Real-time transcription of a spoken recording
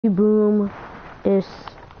Boom ist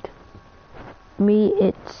me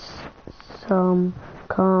it's some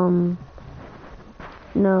come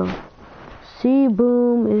no C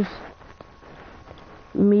boom is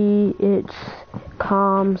me it's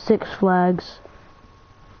calm Six Flags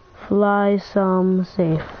fly some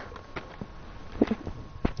safe.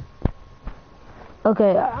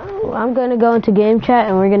 Okay, I'm gonna go into game chat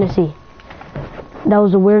and we're gonna see. That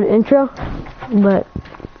was a weird intro, but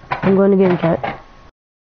I'm going to game chat.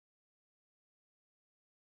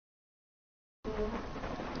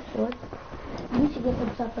 What? You should get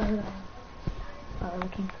some stuff over there. Oh,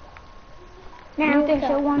 okay. Now they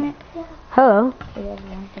show on it. Yeah. Hello.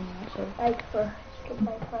 Like for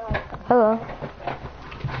Hello.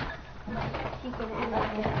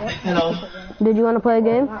 Hello. Did you want to play a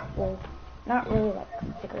game? Not really like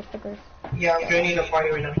stickers. Yeah, I'm joining the party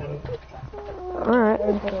right now. Alright.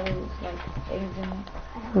 You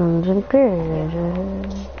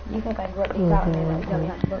think I wrote these out and like don't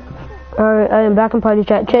have to look. Alright, I am back in party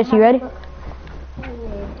chat. Chase, you ready?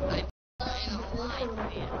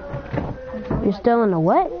 You're still in the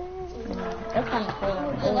what? That's kind of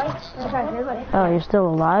cool. Oh, you're still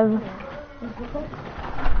alive?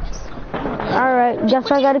 Alright,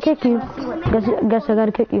 guess I gotta kick you. Guess I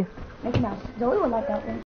gotta kick you. Mickey Mouse. Zoe would like that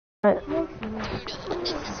one. Alright.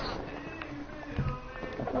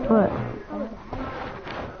 What?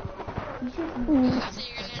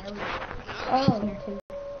 Oh, here too.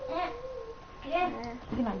 Yeah.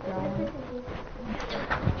 You can like draw one.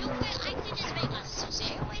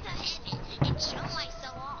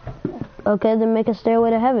 Okay, then make a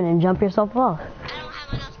stairway to heaven and jump yourself off.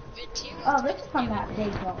 Oh, this is from that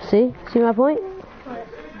big one. See? See my point? Oh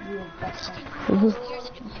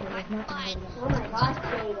my gosh,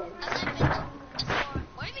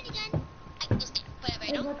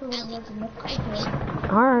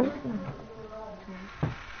 Alright.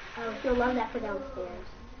 Oh, she'll love that for downstairs.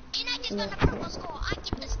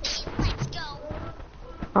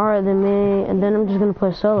 Alright, then then I'm just gonna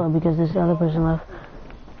play solo because this other person left.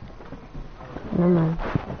 Never mind.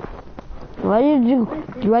 Why do you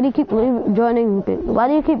keep joining? Why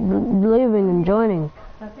do you keep leaving and joining?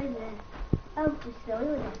 Oh,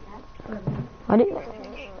 silly like that. Why do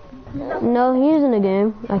No, he's in the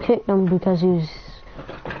game. I kicked him because he's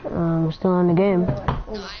still in the game. No, I'm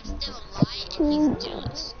still alive and he's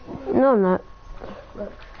jealous. No, I'm not.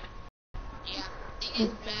 Yeah, he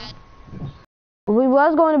is mad. We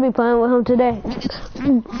was going to be playing with him today.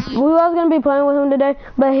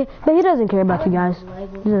 But he doesn't care about you guys.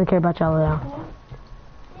 He doesn't care about y'all now.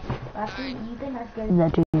 Is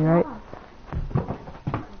that to you, right?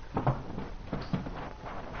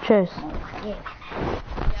 Chase.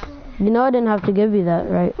 You know I didn't have to give you that,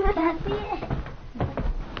 right?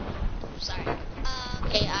 Sorry.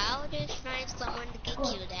 Okay, I'll just find someone to get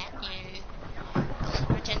you that and I'll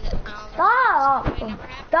pretend that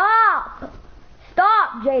Stop! Stop,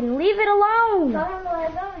 Jaden. Leave it alone.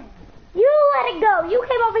 You let it go. You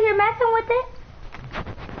came over here messing with it.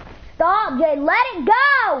 Stop, Jaden. Let it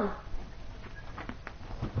go.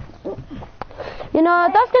 You know,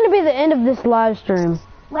 that's going to be the end of this live stream.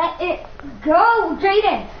 Let it go,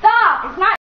 Jaden. Stop. It's not